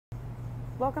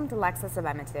Welcome to Lexus of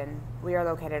Edmonton. We are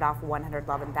located off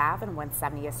 111th Ave and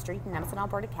 170th Street in Edmonton,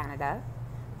 Alberta, Canada.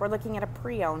 We're looking at a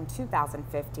pre-owned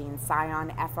 2015 Scion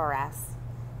FRS,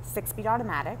 6-speed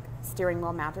automatic, steering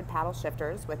wheel mounted paddle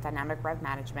shifters with dynamic rev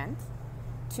management,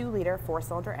 2-liter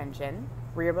 4-cylinder engine,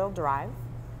 rear wheel drive,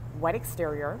 white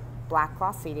exterior, black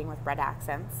cloth seating with red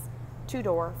accents,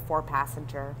 2-door,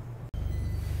 4-passenger.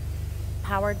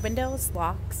 Powered windows,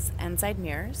 locks, and side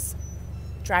mirrors.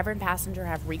 Driver and passenger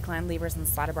have recline levers and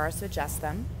slider bars to adjust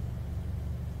them.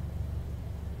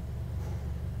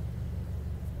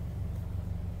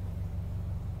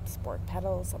 Sport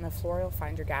pedals. On the floor, you'll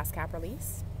find your gas cap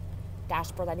release.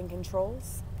 Dashboard lighting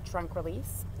controls. Trunk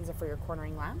release. These are for your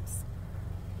cornering lamps.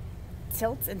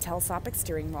 Tilt and telescopic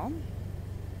steering wheel.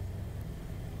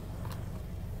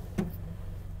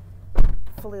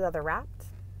 Fully leather wrapped.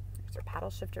 There's your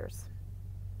paddle shifters.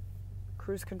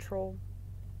 Cruise control.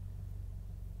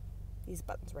 These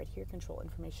buttons right here control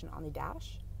information on the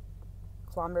dash.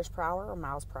 Kilometers per hour or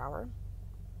miles per hour.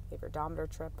 You have your odometer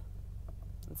trip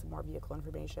and some more vehicle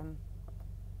information.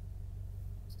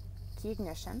 Key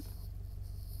ignition.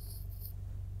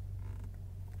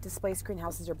 Display screen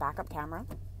houses your backup camera.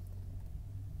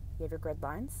 You have your grid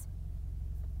lines.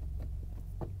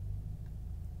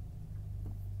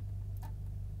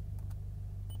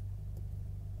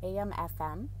 AM,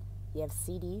 FM. You have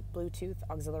CD, Bluetooth,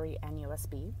 auxiliary, and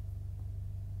USB.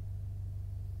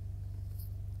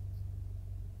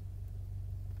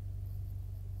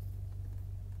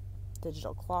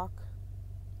 Digital clock,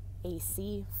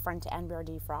 AC, front and rear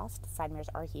defrost, side mirrors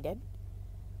are heated,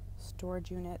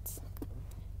 storage units,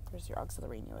 there's your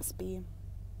auxiliary and USB,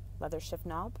 leather shift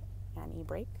knob and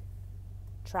e-brake,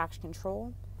 traction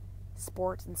control,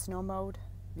 sport and snow mode,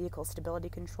 vehicle stability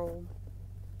control,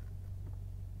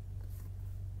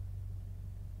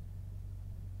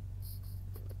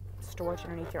 storage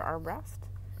underneath your armrest,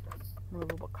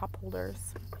 removable cup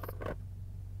holders,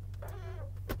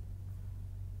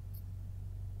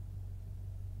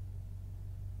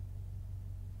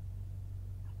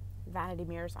 vanity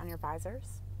mirrors on your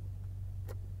visors,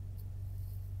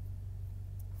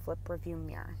 flip review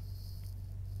mirror,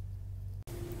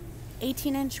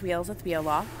 18-inch wheels with wheel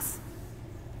locks,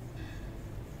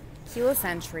 keyless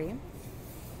entry,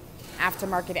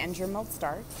 aftermarket engine remote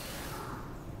start,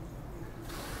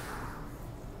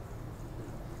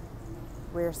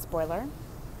 rear spoiler,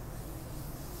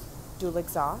 dual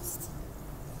exhaust,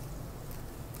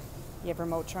 you have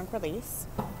remote trunk release.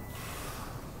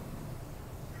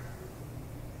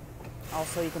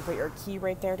 Also, you can put your key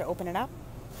right there to open it up.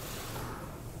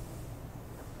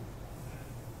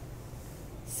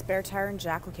 Spare tire and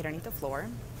jack located underneath the floor.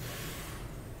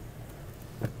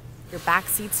 Your back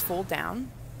seats fold down.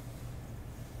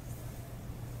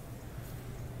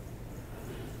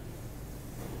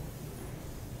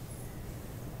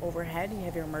 Overhead, you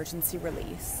have your emergency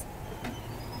release.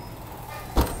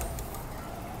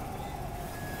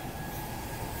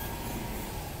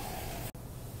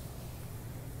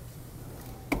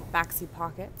 Backseat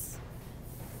pockets,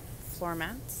 floor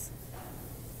mats,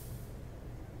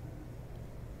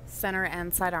 center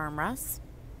and side armrests,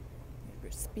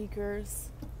 your speakers,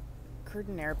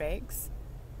 curtain airbags.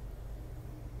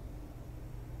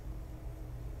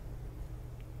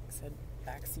 Like I said,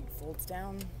 backseat folds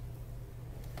down,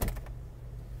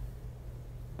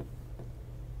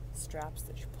 straps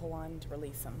that you pull on to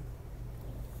release them.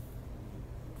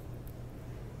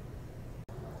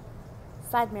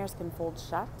 Side mirrors can fold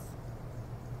shut.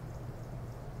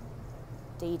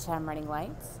 Daytime running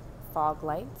lights, fog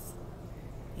lights,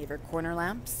 you have your corner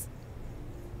lamps,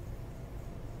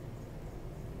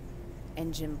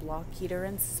 engine block heater,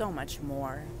 and so much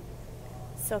more.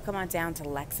 So come on down to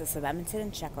Lexus of Edmonton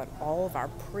and check out all of our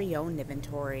pre-owned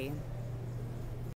inventory.